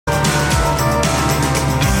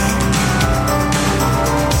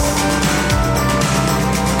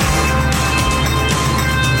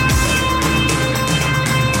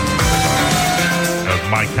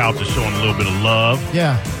love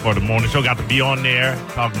Yeah. for the morning show. Got to be on there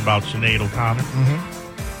talking about Sinead O'Connor.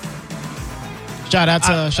 Shout out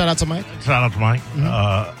to Mike. Shout out to Mike.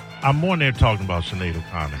 I'm on there talking about Sinead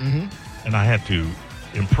O'Connor. And I had to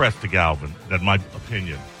impress to Galvin that my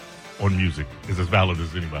opinion on music is as valid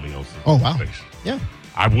as anybody else's. Oh, wow. Station. Yeah.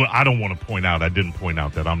 I don't want to point out, I didn't point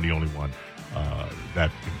out that I'm the only one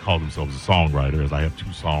that can call themselves a songwriter, as I have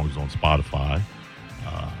 2 songs on Spotify.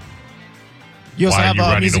 You also Why have Are You a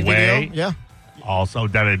Running music Away? video. Yeah. Also,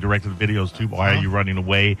 that I directed the videos too. Why Are You Running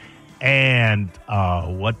Away? And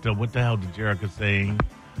what the hell did Jerica sing?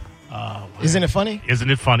 Isn't it funny? Isn't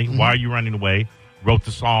it funny? Why Are You Running Away? Wrote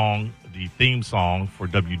the song, the theme song for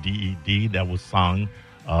WDED that was sung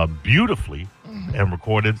beautifully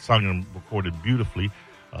and sung and recorded beautifully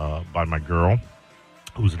by my girl,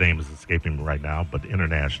 whose name is escaping me right now, but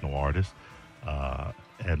international artist.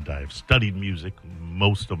 And I've studied music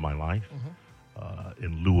most of my life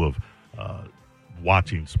in lieu of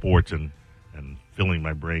watching sports and filling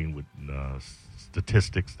my brain with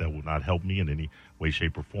statistics that will not help me in any way,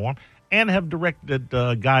 shape, or form, and have directed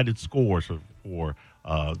guided scores for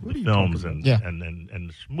films and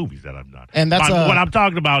movies that I've done. And that's what I'm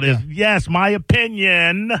talking about is, yes, my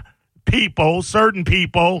opinion, certain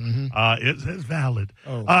people, is valid.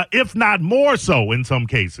 If not more so in some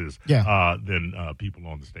cases than people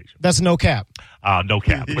on the station. That's no cap. No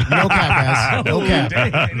cap. No cap, guys. No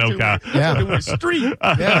cap. No cap. Yeah. It was street.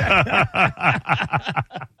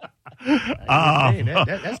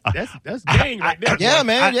 That's gang right there. Yeah,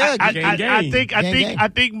 man. Yeah. I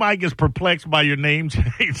think Mike is perplexed by your name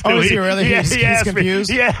change. Oh, is he really? He's asked confused.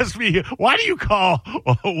 He asked me, why do you call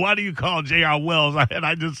J.R. Wells? And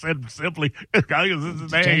I just said simply, because this is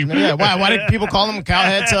his name. Yeah. Why did people call him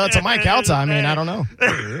Cowhead to Mike Calta? I mean, I don't know.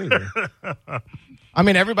 I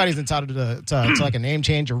mean, everybody's entitled to like a name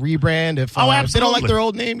change or rebrand if they don't like their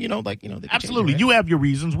old name. They can Absolutely, change it, right? You have your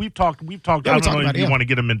reasons. We've talked. Yeah, I don't know if you want to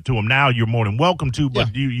get them into them now. You're more than welcome to,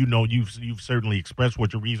 but you've certainly expressed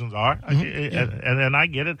what your reasons are, and I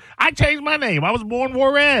get it. I changed my name. I was born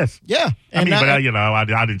Juarez. Yeah, I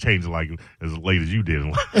didn't change it like as late as you did.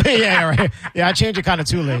 Yeah, right. Yeah, I changed it kind of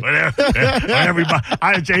too late.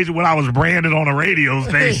 I changed it when I was branded on a radio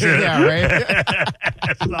station. Yeah, right.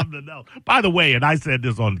 That's something else. By the way, and I said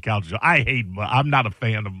this on the Calta show, I hate Mo. I'm not a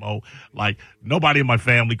fan of Mo. Like, nobody in my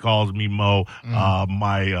family calls me Mo.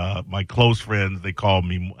 My close friends, they call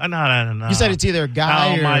me Mo. No. You said it's either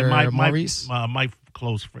Guy or Maurice? My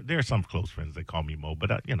close friend. There are some close friends that call me Mo,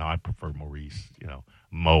 but I prefer Maurice.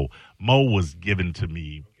 Mo. Mo was given to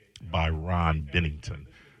me by Ron Bennington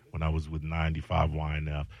when I was with 95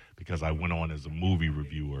 YNF, because I went on as a movie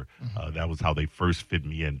reviewer. That was how they first fit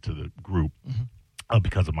me into the group,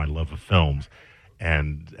 because of my love of films.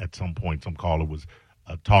 And at some point, some caller was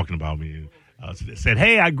talking about me. Said,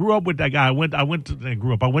 "Hey, I grew up with that guy. I went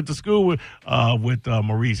to school with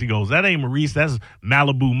Maurice." He goes, "That ain't Maurice. That's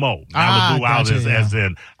Malibu Mo.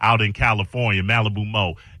 Malibu out in California, Malibu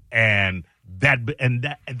Mo." And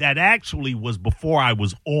that actually was before I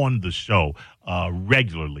was on the show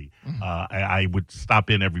regularly. I would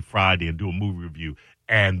stop in every Friday and do a movie review.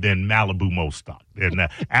 And then Malibu Mo stuck. And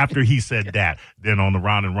after he said that, then on the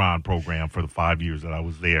Ron and Ron program for the 5 years that I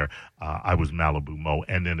was there, I was Malibu Mo.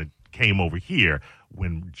 And then it came over here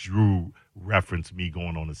when Drew referenced me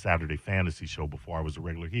going on a Saturday fantasy show before I was a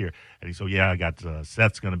regular here. And he said, "Yeah, I got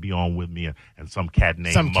Seth's going to be on with me and some cat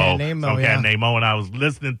named Mo. Cat named Mo." And I was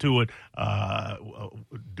listening to it,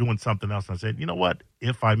 doing something else. And I said, you know what?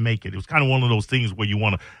 If I make it was kind of one of those things where you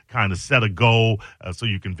want to kind of set a goal so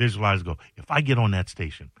you can visualize, go, if I get on that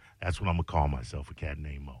station, that's what I'm gonna call myself, a cat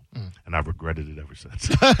named Mo, and I've regretted it ever since.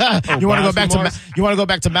 You want to go back to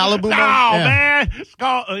Malibu Mo? No, man. It's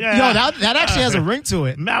called, Yo, that actually has a ring to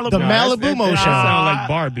it. Malibu. The Malibu Mo show. Sound like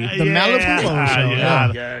Barbie. The Malibu Mo show.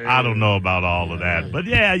 I don't know about all of that, but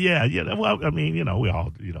yeah. Well, I mean,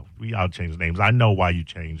 we all change names. I know why you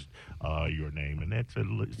changed your name, and it's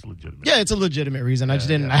legitimate. Yeah, it's a legitimate reason. I just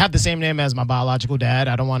didn't. I have the same name as my biological dad.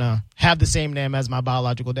 I don't want to have the same name as my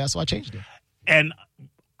biological dad, so I changed it. And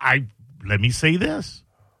let me say this.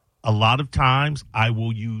 A lot of times I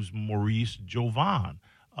will use Maurice Jovan.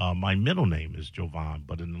 My middle name is Jovan,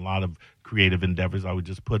 but in a lot of creative endeavors, I would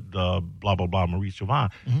just put blah, blah, blah, Maurice Jovan,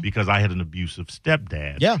 because I had an abusive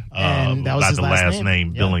stepdad. Yeah, and that was his last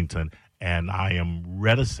name, Billington. And I am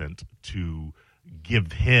reticent to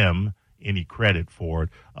give him any credit for it.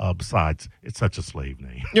 Besides, it's such a slave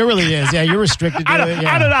name. It really is. Yeah, you're restricted to it.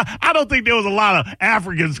 Yeah. I don't think there was a lot of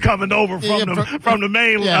Africans coming over from the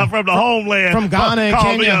mainland, from the homeland, from Ghana and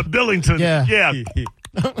Kenya. Billington. Yeah.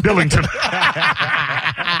 Billington.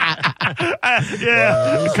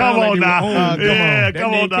 Come on now.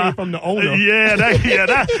 Come on now. Came from the owner.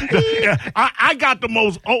 I got the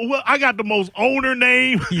most. I got the most owner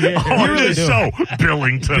name on really this do. show.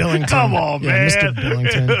 Billington. Come on, man. Mr.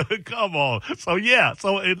 Billington. Come on. So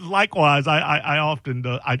likewise, I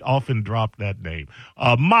often drop that name.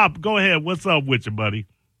 Mop, go ahead. What's up with you, buddy?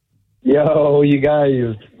 Yo, you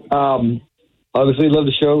guys. Obviously, love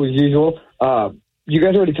the show as usual. You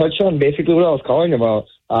guys already touched on basically what I was calling about.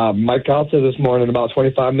 Mike Calta this morning, about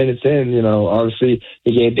 25 minutes in, obviously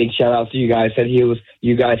he gave a big shout out to you guys. Said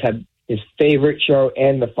you guys had his favorite show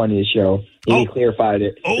and the funniest show. He clarified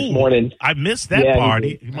it this morning. I missed that part.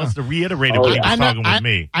 He must have reiterated what he was talking with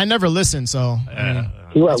me. I never listened, so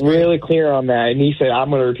he went really clear on that, and he said, "I'm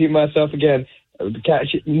going to repeat myself again. The cat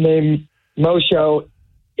name Mo show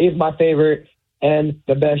is my favorite." And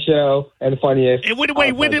the best show and the funniest. And when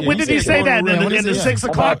did he say that? In the 6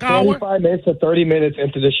 o'clock hour? 25 minutes to 30 minutes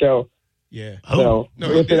into the show. Yeah. So,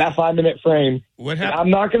 into that 5-minute frame. What happened? I'm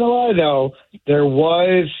not going to lie, though. There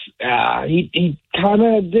was, he kind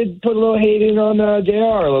of did put a little hate in on JR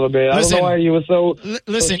a little bit. I don't know why he was so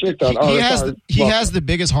strict on. He has the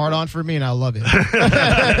biggest heart on for me, and I love it.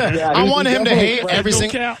 I want him to hate every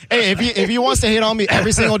single. Hey, if he wants to hate on me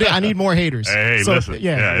every single day, I need more haters. Hey, listen.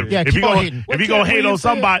 Yeah. Keep on hating. If you gonna hate on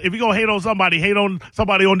somebody, hate on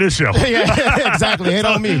somebody on this show. Yeah, exactly. Hate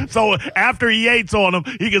on me. So after he hates on him,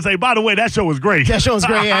 he can say, "By the way, that show was great." That show was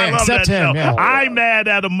great. Yeah, except him. Yeah. I'm mad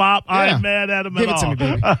at him, Mop. I'm mad at him Give at all. Give it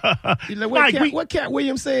to me, baby. What Cat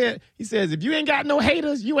Williams said? He says, if you ain't got no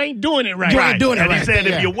haters, you ain't doing it right. You ain't doing it right. And he said,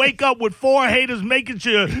 if you wake up with 4 haters, make it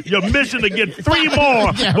your mission to get 3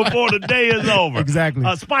 more before the day is over. Exactly.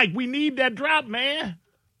 Spike, we need that drop, man.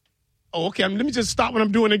 Oh, okay. Let me just stop what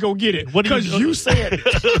I'm doing and go get it. Because you said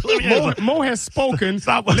Mo has spoken.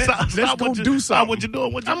 Let's go do something. Stop what you're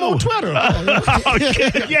doing. I'm on Twitter.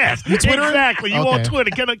 Yes, exactly. You on Twitter.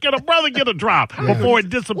 Can a brother get a drop before it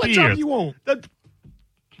disappears? What drop you want?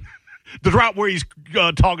 The drop where he's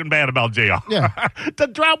talking bad about JR. Yeah. The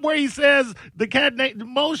drop where he says the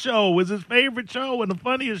Mo show was his favorite show and the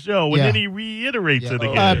funniest show, and then he reiterates it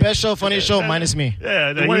again. Best show, funniest show, minus me.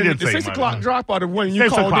 Yeah, he didn't say 6 o'clock drop or the one you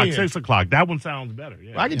called in. 6 o'clock. That one sounds better.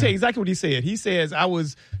 Yeah. Well, I can tell you exactly what he said. He says, you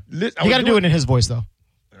got to do it in his voice, though.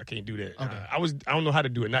 I can't do that. Okay. I don't know how to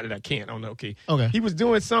do it. Not that I can't. I don't know. Okay. Okay. He was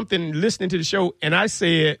doing something, listening to the show, and I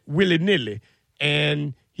said willy-nilly.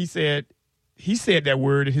 And he said that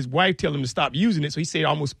word, and his wife told him to stop using it. So he said, I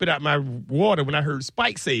almost spit out my water when I heard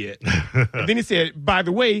Spike say it. And then he said, by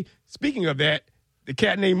the way, speaking of that, the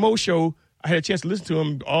Cat Named Mo show, I had a chance to listen to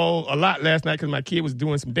him a lot last night because my kid was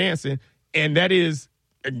doing some dancing. And that is,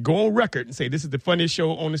 go on record and say, this is the funniest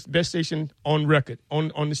show on the best station on record,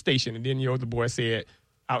 on the station. And then, the boy said,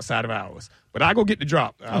 outside of hours. But I go get the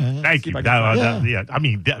drop. Thank you. I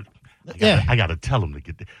mean, I got to tell him to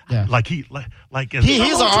get there. Yeah. He's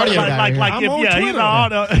our audio guy. He's our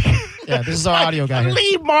audio. Yeah, this is our audio guy.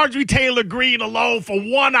 Leave Marjorie Taylor Greene alone for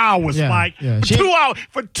 1 hour, Mike. Yeah. For 2 hours.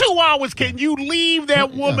 For 2 hours, can you leave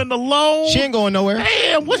that woman alone? She ain't going nowhere.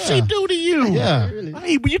 Man, what she do to you? Yeah. I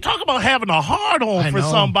mean, you talk about having a hard on for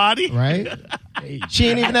somebody, right? She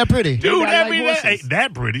ain't even that pretty, dude.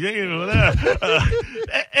 That pretty.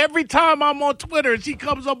 Every time I'm on Twitter and she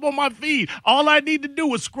comes up on my feed, all I need to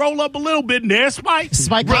do is scroll up a little bit, and there's Spike.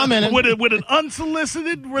 Spike commenting with an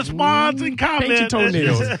unsolicited response and comment. Paint your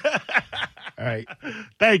toenails. All right.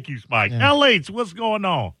 Thank you, Spike. Yeah. LH, what's going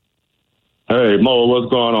on? Hey, Mo, what's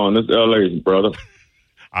going on? This is LH, brother.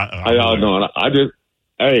 How y'all doing? I'm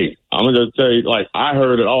going to just tell you, I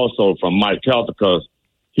heard it also from Mike Calta because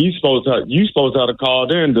you supposed to have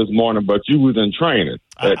called in this morning, but you was in training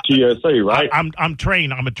at TSA, right? I'm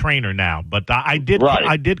trained. I'm a trainer now, but I did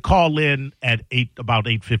call in at about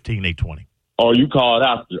 8:15, 8:20. Oh, you called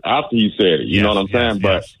after he said it. You know what I'm saying?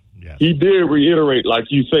 But he did reiterate like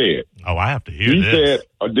you said. Oh, I have to hear this. He said,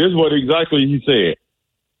 this is what exactly he said.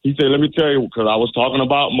 He said, let me tell you, because I was talking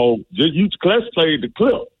about Mo. Let's play the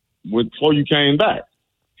clip before you came back.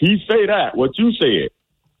 He say that, what you said.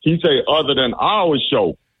 He say, other than our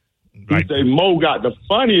show, right. He say Mo got the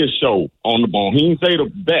funniest show on the bone. He didn't say the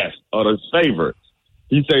best or the favorite.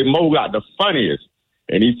 He say Mo got the funniest.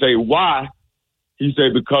 And he say, why? He say,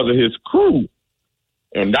 because of his crew.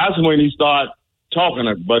 And that's when he start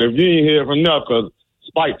talking. But if you ain't hear from enough, because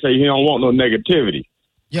Spike say he don't want no negativity.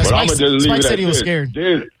 Yeah, but Spike said he was scared.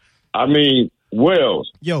 I mean, Wells,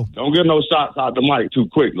 Yo, don't get no shots out the mic too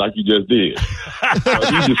quick like you just did.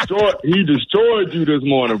 He destroyed you this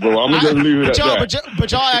morning, bro. I'm gonna just leave it at that.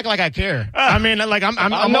 But y'all act like I care. I mean, like I'm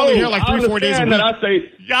only here like 3-4 days a week. I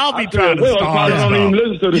say y'all be trying to start don't even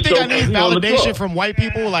listen to the You think show. I need validation from white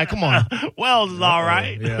people? Like, come on. Wells is all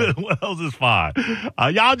right. Yeah. Wells is fine.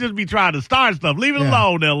 Y'all just be trying to start stuff. Leave it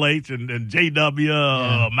alone, LH and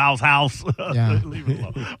JW, Mouse House. Yeah. Leave it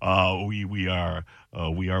alone.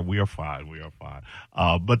 We are fine. We are fine.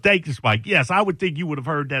 But thank you, Spike. Yes, I would think you would have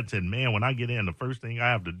heard that and said, man, when I get in, the first thing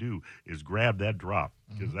I have to do is grab that drop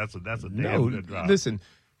because that's a damn good drop. Listen,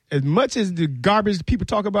 as much as the garbage people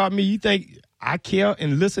talk about me, you think I care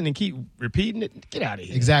and listen and keep repeating it? Get out of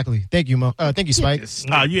here. Exactly. Thank you, Mo. Thank you, Spike.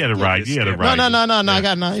 No, you had it right. You had it right. No. I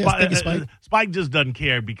got no. Yes, thank you, Spike. Spike just doesn't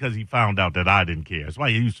care because he found out that I didn't care.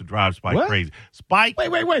 Spike used to drive Spike crazy. Spike.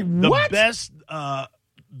 Wait. The What?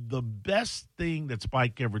 The best thing that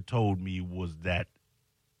Spike ever told me was that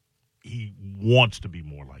he wants to be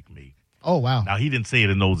more like me. Oh, wow. Now, he didn't say it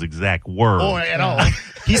in those exact words. Or at all. I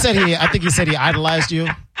think he said he idolized you.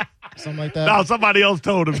 Something like that. No, somebody else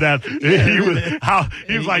told him that.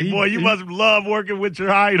 He was like, boy, you must love working with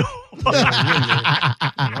your idol.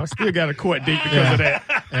 I still got a court date because of that.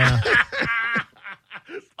 Yeah.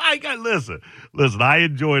 Listen, I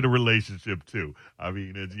enjoy the relationship too. I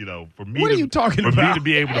mean, it's, for me, What are you talking for about? me to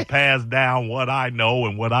be able to pass down what I know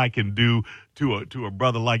and what I can do to a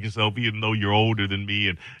brother like yourself, even though you're older than me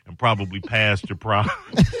and probably past your prime.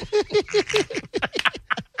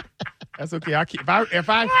 That's okay. If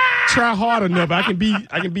I try hard enough, I can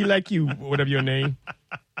be like you, whatever your name.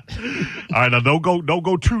 All right, now don't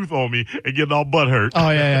go truth on me and get all butthurt. Oh,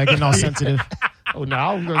 yeah, getting all sensitive. Oh no,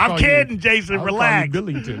 I'm kidding, Jason. Relax.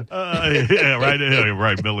 Billington. Yeah,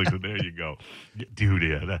 right, Billington. There you go, dude.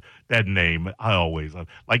 Yeah, that name. I always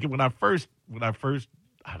like it when I first. I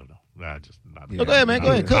don't know. Nah, just not. Go ahead, man.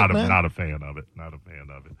 Go ahead, cook, man. Not a fan of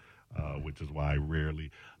it. Which is why I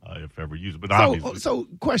rarely, if ever, use it. But obviously, So,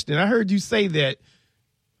 question. I heard you say that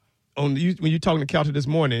when you're talking to Calta this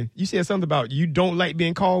morning. You said something about you don't like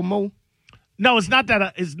being called Mo. no, it's not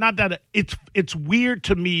that. It's weird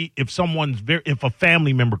to me if if a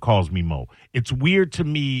family member calls me Mo. It's weird to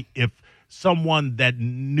me if someone that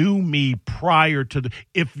knew me prior to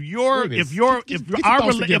if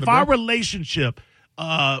our relationship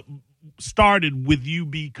started with you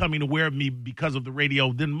becoming aware of me because of the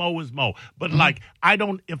radio, then Mo is Mo. But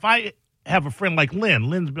if I have a friend like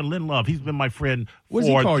Lynn Love, he's been my friend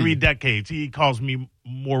for 3 decades. He calls me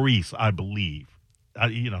Maurice, I believe.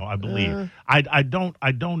 I believe. I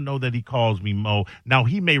don't know that he calls me Mo. Now,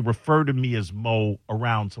 he may refer to me as Mo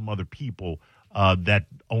around some other people that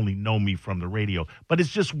only know me from the radio, but it's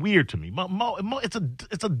just weird to me. Mo it's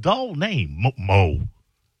a dull name, Mo.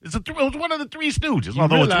 It was one of the Three Stooges. You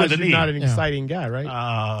although realize it's with you're not an exciting guy, right?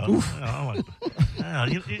 I'm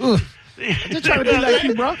just trying to be like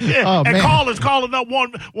you, bro. Yeah, and callers calling up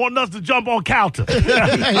wanting us to jump on Calta.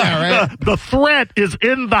 Yeah, right. The threat is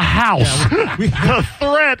in the house. The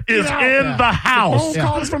threat is in the house. The phone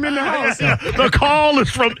call is from in the house. The call is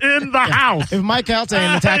from in the house. If Mike Calta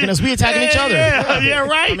ain't attacking us, we attacking each other. Yeah,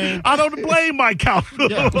 right. I don't blame Mike Calta.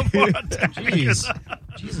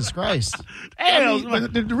 Jesus Christ.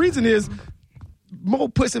 But the reason is Mo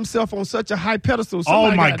puts himself on such a high pedestal.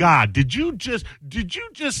 Oh my God! Did you just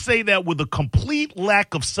say that with a complete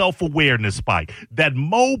lack of self-awareness, Spike? That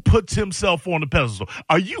Mo puts himself on the pedestal.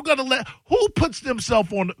 Are you gonna let who puts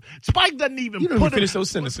themselves on? Spike doesn't even put finish those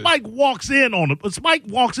sentences. Spike walks in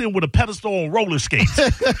with a pedestal on roller skates, so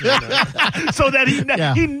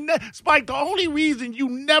that Spike. The only reason you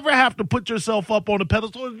never have to put yourself up on the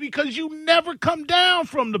pedestal is because you never come down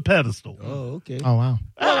from the pedestal. Oh, okay. Oh, wow.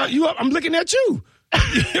 I'm looking at you.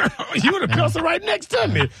 You and the pedestal right next to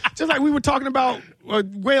me. Just like we were talking about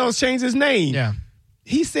Wales changed his name. Yeah.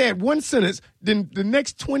 He said one sentence, then the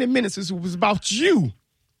next 20 minutes was about you.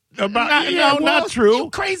 Not true. You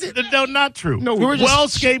crazy? No, not true. No,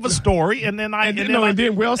 Wells gave a story, and then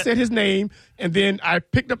then Wells said his name, and then I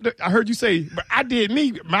picked up I heard you say, but I did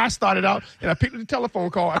me. I started out, and I picked up the telephone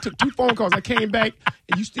call. I took 2 phone calls. I came back,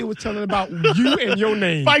 and you still was telling about you and your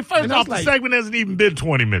name. First off, the segment hasn't even been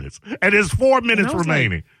 20 minutes, and there's 4 minutes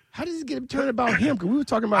remaining. Like, how did it get turned about him? Because we were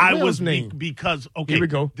talking about Wells' name. Because, okay. Here we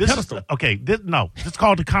go. This is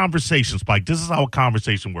called a conversation, Spike. This is how a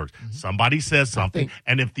conversation works. Mm-hmm. Somebody says something,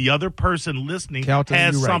 and if the other person listening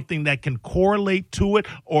has something that can correlate to it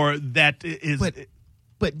or that is...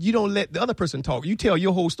 But you don't let the other person talk. You tell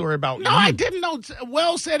your whole story about you. No, I didn't know.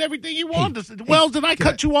 Wells said everything you wanted to say. Wells, did I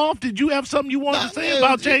cut you off? Did you have something you wanted to say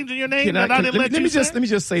about changing your name? Let me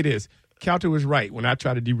just say this. Calta was right when I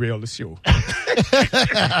tried to derail the show.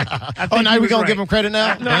 Now we're going to give him credit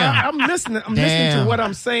now? No, I'm listening. I'm listening to what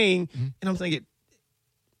I'm saying, and I'm thinking,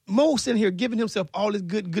 Mo sitting here giving himself all his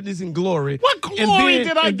goodness and glory. What glory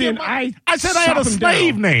did I give? I said I had a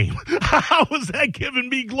slave name. How was that giving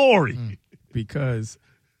me glory? Because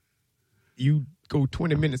you go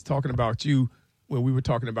 20 minutes talking about you when we were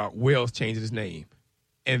talking about Wells changing his name.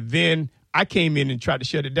 And then I came in and tried to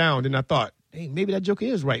shut it down. Then I thought, hey, maybe that joker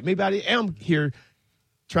is right. Maybe I am here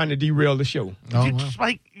trying to derail the show.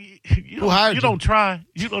 Spike, you don't try.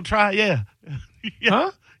 You don't try, yeah.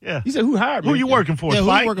 Huh? Yeah. He said, who hired me? Who you working for, Spike?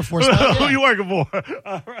 Who you working for, Spike? Who you working for?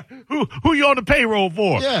 Who you on the payroll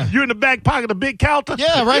for? Yeah. You in the back pocket of Big Calta?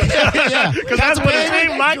 Yeah, right. Yeah. Because that's what it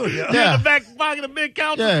seemed like. Yeah. You're in the back pocket of Big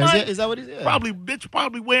Calta. Yeah, is that what he said?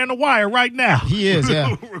 Probably wearing the wire right now. He is,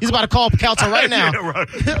 yeah. He's about to call Calta right now. Yeah, right.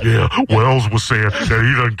 Yeah, Wells was saying that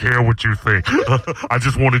he doesn't care what you think. I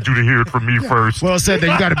just wanted you to hear it from me first. Wells said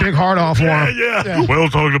that you got a big hard on for him. Yeah.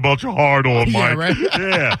 Wells talking about your hard on, Mike. Right.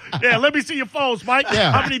 Yeah, let me see your phone, Mike.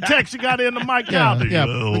 Yeah. How many texts you got in the mic calendar? Yeah,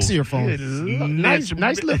 let's see your phone. Nice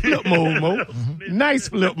little flip mode, Mo. Nice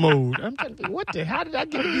flip mode. I'm trying to think, how did I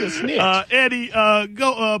get to be a snitch? Eddie,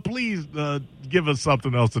 go. Please give us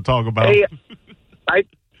something else to talk about. Hey,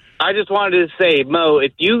 I just wanted to say, Mo,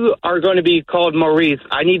 if you are going to be called Maurice,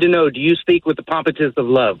 I need to know, do you speak with the pompous of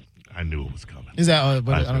love? I knew it was coming. Is that?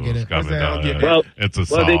 But I don't get it. Well, it's a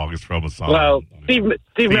song. It's from a song. Well, Steve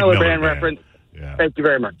Miller Band reference. Yeah. Thank you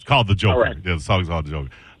very much. It's called The Joker. All right. Yeah, the song's called The Joker.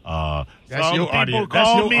 That's some your people audience.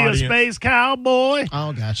 call me a space cowboy.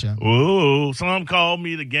 Oh, gotcha. Ooh, some call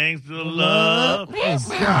me the gangster of love.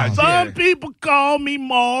 Some people call me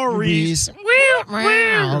Maurice.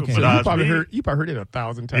 Okay. So you probably heard it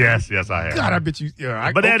 1,000 times. Yes, I have. God, I bet you.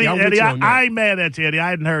 Yeah, But Eddie, I ain't mad at you, Eddie. I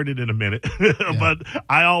hadn't heard it in a minute, but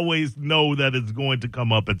I always know that it's going to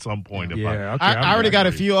come up at some point. I already got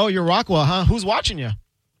a few. Oh, you're Rockwell, huh? Who's watching you?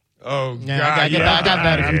 Oh, yeah, God, I got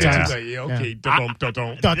that a few times. Okay.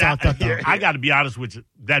 I got to be honest with you.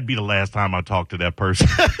 That'd be the last time I talk to that person.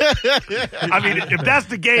 I mean, if that's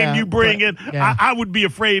the game you bring in, I would be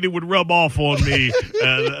afraid it would rub off on me.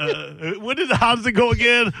 How does it go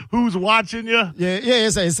again? Who's watching you? Yeah.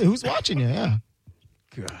 It's who's watching you? Yeah.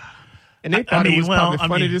 God. And they thought it was probably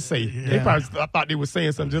funny to say. They probably thought they were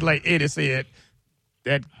saying something just like Eddie said.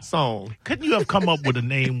 That song. Couldn't you have come up with a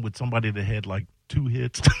name with somebody that had like 2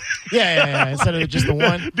 hits? Yeah. Instead of just the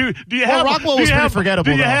one. Do you have Rockwell was pretty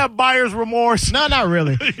forgettable? Do you have buyer's remorse? No, not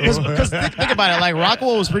really. Because think about it. Like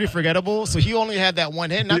Rockwell was pretty forgettable, so he only had that one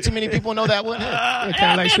hit. Not too many people know that one hit.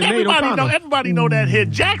 Kind of like everybody know that hit.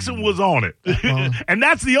 Jackson was on it, and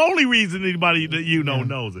that's the only reason anybody that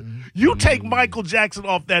knows it. You take Michael Jackson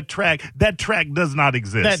off that track does not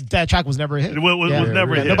exist. That track was never a hit. It was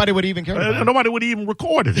never a hit. Nobody would even care about it. Nobody would even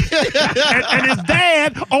record it. and his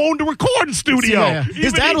dad owned the recording studio. Yeah.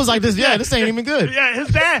 His dad was like this. Yeah, this ain't even good. Yeah, his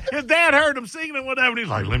dad heard him singing and whatever. And he's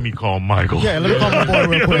like, "Let me call Michael." Yeah, let me call my boy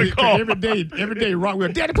real quick. Every day,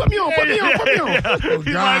 Rockwell, Daddy, put me on. Oh,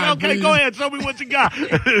 he's like, "Okay, go ahead, show me what you got." He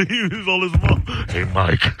was on his phone. Hey,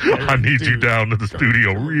 Mike, I need you down to the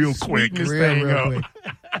studio real quick. Real quick.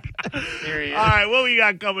 All right, what we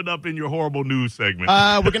got coming up in your horrible news segment?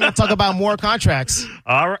 We're going to talk about more contracts.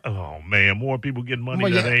 All right. Oh, man, more people getting money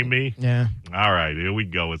that ain't me? Yeah. All right, here we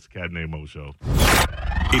go. It's the Cat Named Mo Show.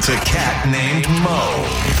 It's a cat named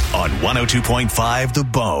Mo on 102.5 The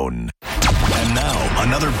Bone. And now,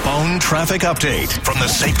 another Bone traffic update from the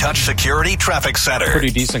Safe Touch Security Traffic Center. Pretty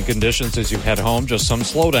decent conditions as you head home. Just some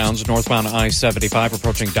slowdowns northbound I-75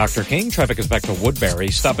 approaching Dr. King. Traffic is back to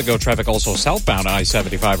Woodbury. Stop-and-go traffic also southbound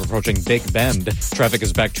I-75 approaching Big Bend. Traffic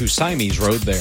is back to Siamese Road there.